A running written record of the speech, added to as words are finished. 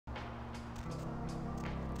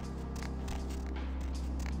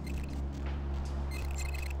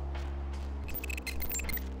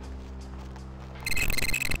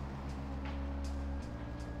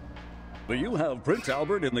Do you have Prince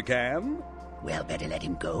Albert in the can? Well, better let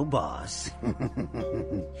him go, boss.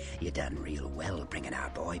 You done real well bringing our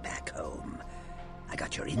boy back home. I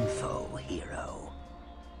got your info, hero.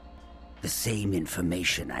 The same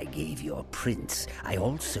information I gave your prince, I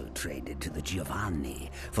also traded to the Giovanni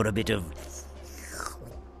for a bit of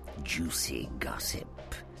juicy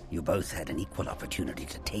gossip. You both had an equal opportunity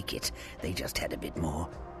to take it. They just had a bit more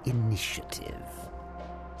initiative.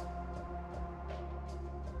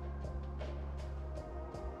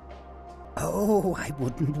 Oh, I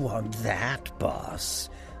wouldn't want that, boss.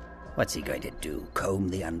 What's he going to do, comb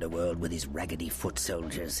the underworld with his raggedy foot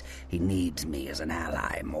soldiers? He needs me as an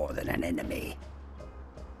ally more than an enemy.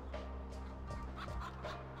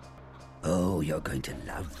 Oh, you're going to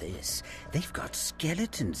love this. They've got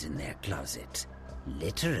skeletons in their closet.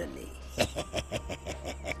 Literally.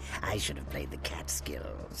 I should have played the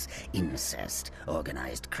Catskills. Incest,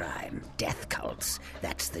 organized crime, death cults.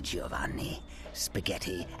 That's the Giovanni.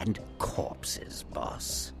 Spaghetti and corpses,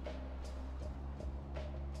 boss.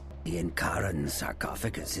 The Incaran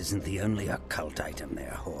sarcophagus isn't the only occult item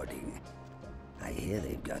they're hoarding. I hear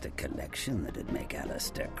they've got a collection that'd make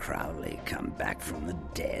Aleister Crowley come back from the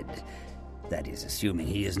dead. That is, assuming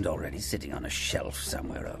he isn't already sitting on a shelf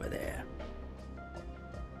somewhere over there.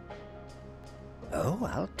 Oh,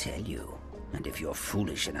 I'll tell you. And if you're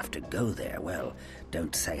foolish enough to go there, well,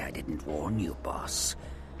 don't say I didn't warn you, boss.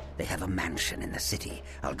 They have a mansion in the city.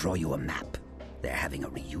 I'll draw you a map. They're having a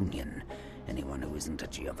reunion. Anyone who isn't a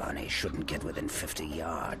Giovanni shouldn't get within 50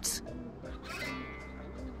 yards.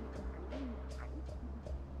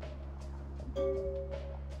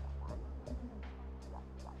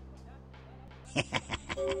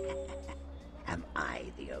 Am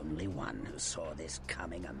I the only one who saw this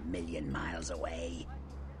coming a million miles away?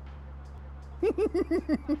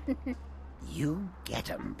 You get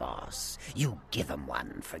 'em, boss. You give 'em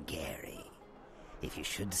one for Gary. If you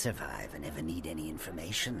should survive and ever need any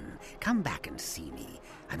information, come back and see me.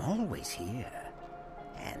 I'm always here.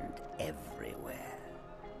 And everywhere.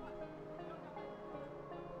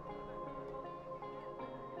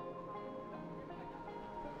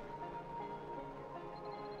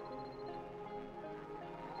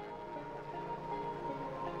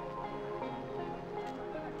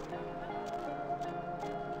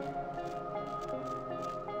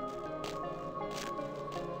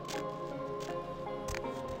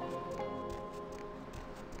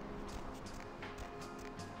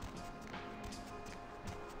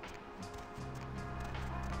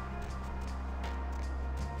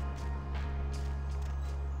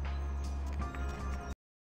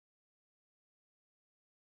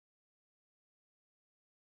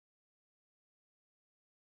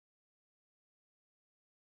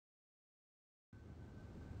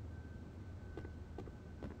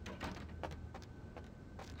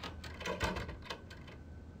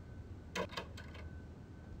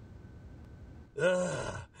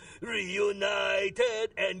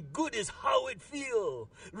 Reunited, and good is how it feel.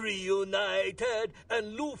 Reunited,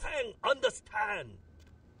 and Lu Feng understand.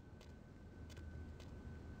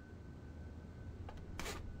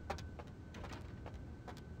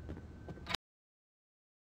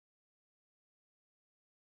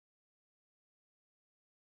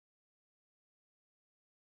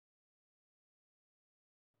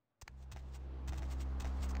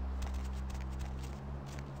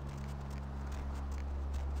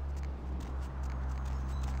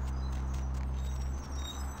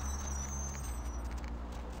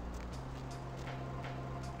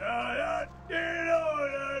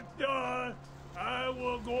 I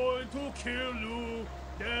was going to kill Lu.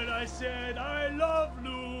 Then I said I love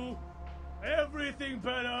Lu. Everything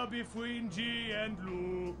better between G and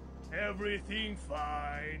Lu. Everything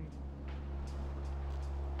fine.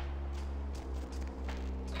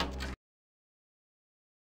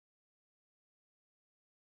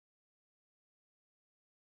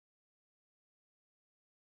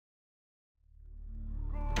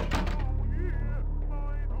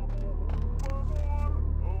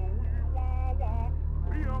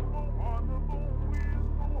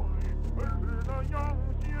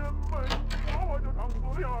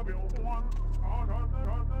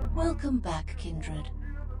 Welcome back, kindred.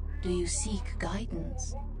 Do you seek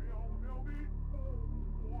guidance?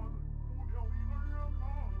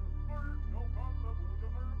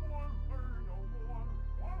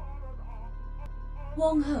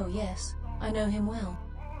 Wong Ho, yes. I know him well.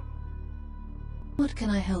 What can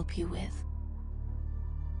I help you with?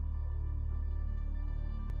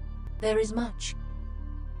 There is much.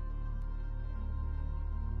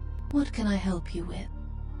 What can I help you with?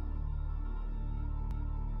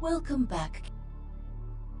 Welcome back.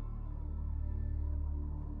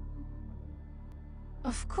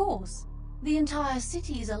 Of course. The entire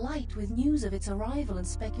city is alight with news of its arrival and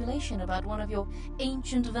speculation about one of your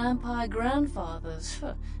ancient vampire grandfathers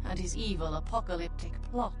and his evil apocalyptic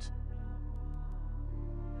plot.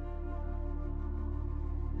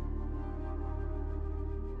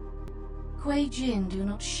 Kuei Jin do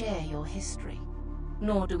not share your history,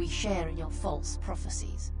 nor do we share in your false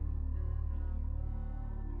prophecies.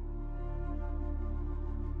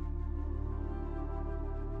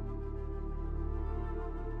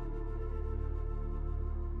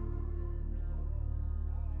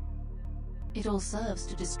 It all serves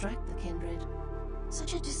to distract the kindred.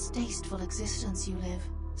 Such a distasteful existence you live,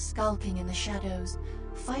 skulking in the shadows,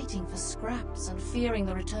 fighting for scraps and fearing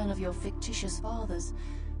the return of your fictitious fathers,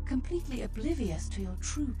 completely oblivious to your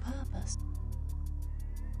true purpose.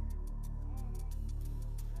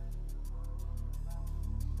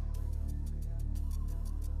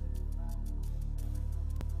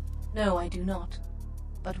 No, I do not.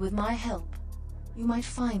 But with my help, you might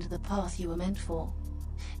find the path you were meant for.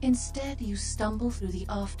 Instead, you stumble through the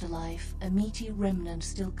afterlife, a meaty remnant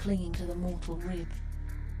still clinging to the mortal rib.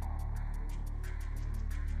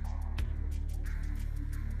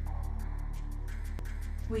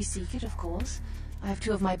 We seek it, of course. I have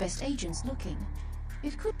 2 of my best agents looking.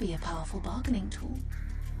 It could be a powerful bargaining tool.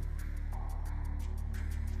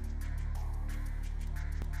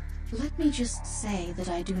 Let me just say that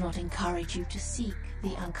I do not encourage you to seek the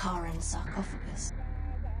Ankaran sarcophagus.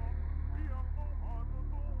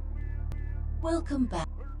 Welcome back.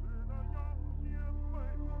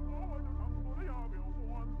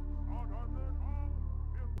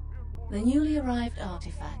 The newly arrived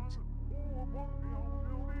artifact.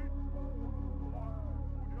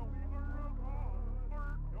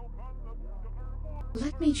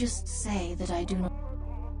 Let me just say that I do not...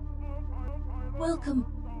 Welcome.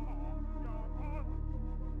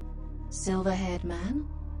 Silver-haired man?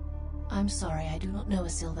 I'm sorry, I do not know a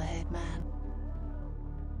silver-haired man.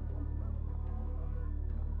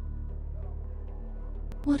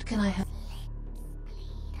 What can I have?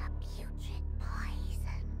 Bleed a putrid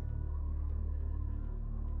poison.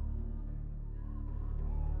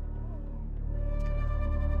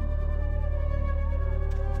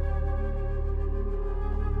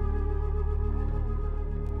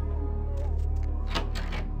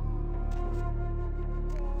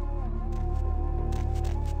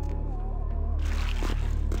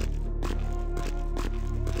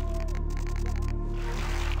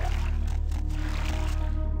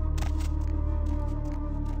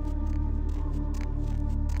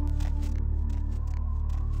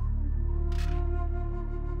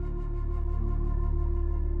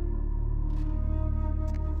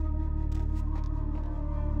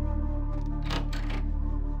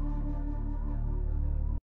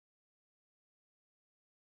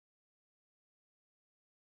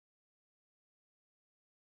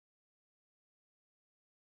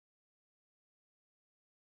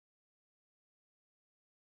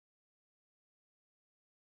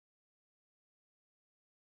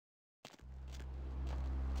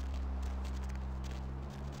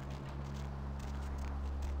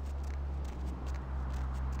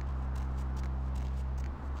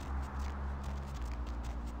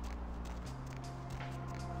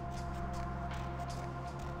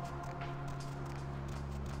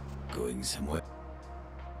 Going somewhere.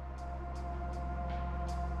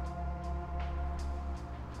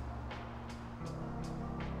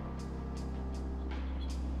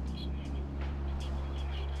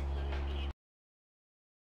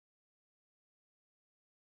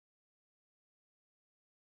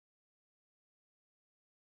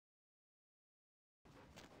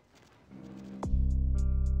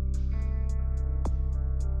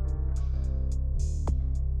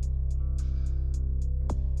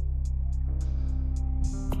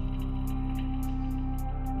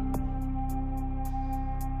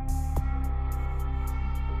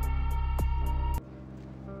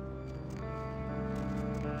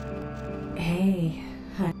 Hey,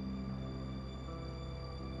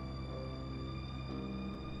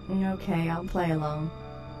 okay, I'll play along.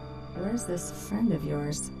 Where's this friend of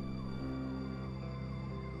yours?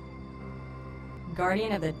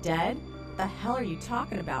 Guardian of the Dead? The hell are you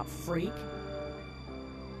talking about, freak?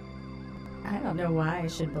 I don't know why I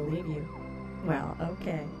should believe you. Well,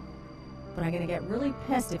 okay. But I'm gonna get really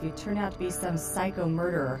pissed if you turn out to be some psycho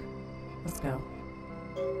murderer. Let's go.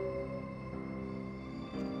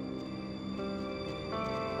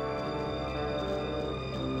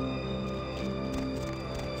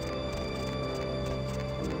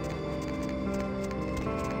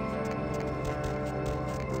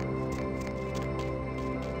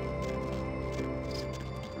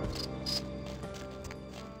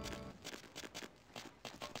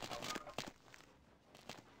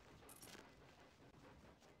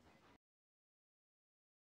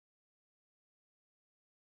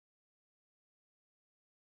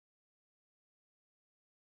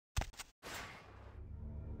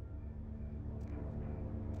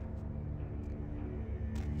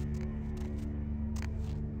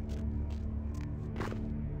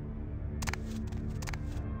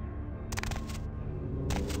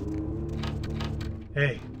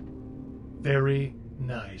 Hey, very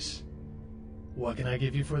nice. What can I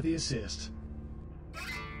give you for the assist?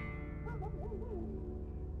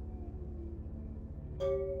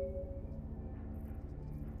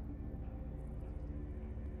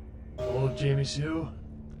 Old Jamie Sue?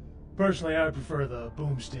 Personally, I prefer the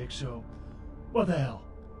boomstick, so what the hell?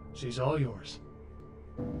 She's all yours.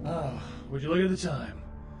 Ah, would you look at the time?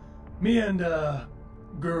 Me and,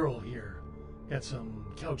 girl here got some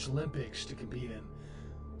couch Olympics to compete in,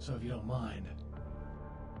 so if you don't mind.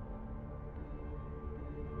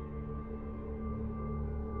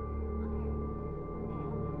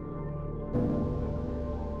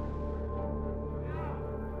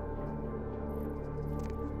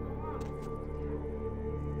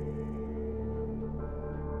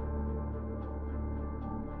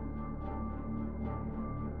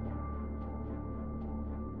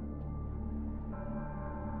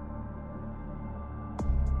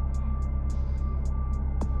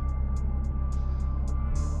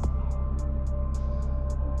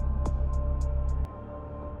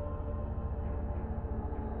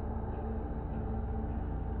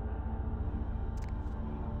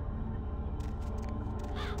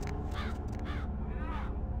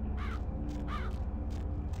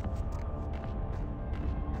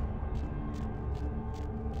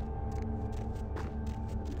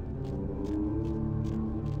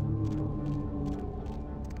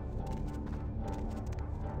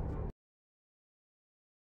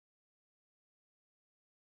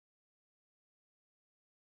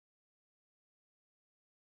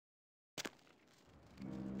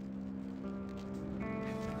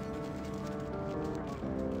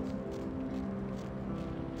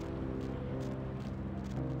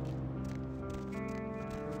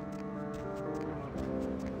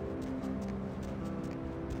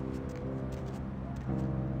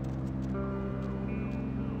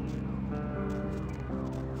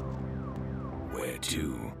 Where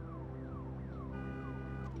to?